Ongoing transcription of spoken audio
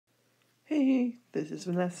Hey, this is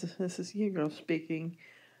Vanessa. This is you girl speaking.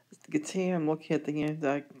 As you can see, I'm looking at the games that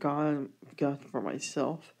I got for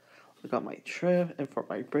myself. I got my trip and for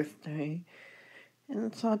my birthday, and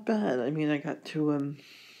it's not bad. I mean, I got two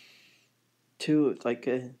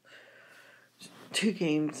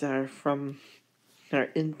games that are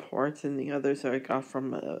imports, and the others that I got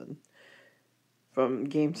from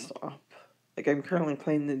GameStop. Like I'm currently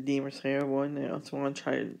playing the Demon Slayer one, and I also want to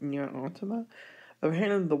try Nier Automata.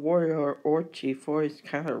 Apparently, the Warrior or G4 is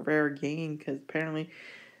kind of a rare game because apparently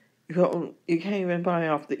you can't even buy it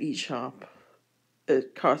off the eShop.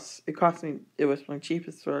 It cost me. It was my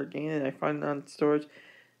cheapest store game, and I find it on stores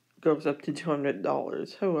goes up to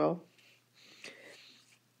 $200. Oh well.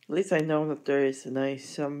 At least I know that there is a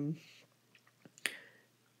nice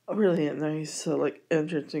really a nice like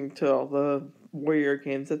interesting to all the Warrior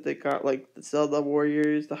games that they got, like the Zelda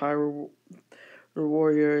Warriors, the Hyrule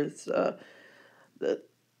Warriors,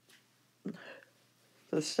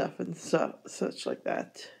 the stuff and such like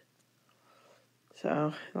that.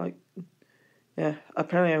 So like. Yeah,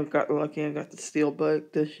 apparently I got lucky. I got the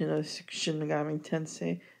Steelbook edition of Shin Megami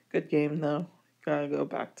Tensei. Good game though. Gotta go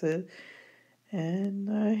back to it.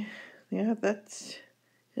 And yeah, that's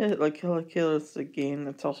it. Like Kill la Kill is a game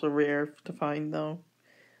that's also rare to find though.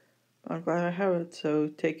 I'm glad I have it. So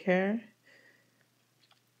take care.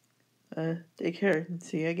 Take care and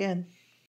see you again.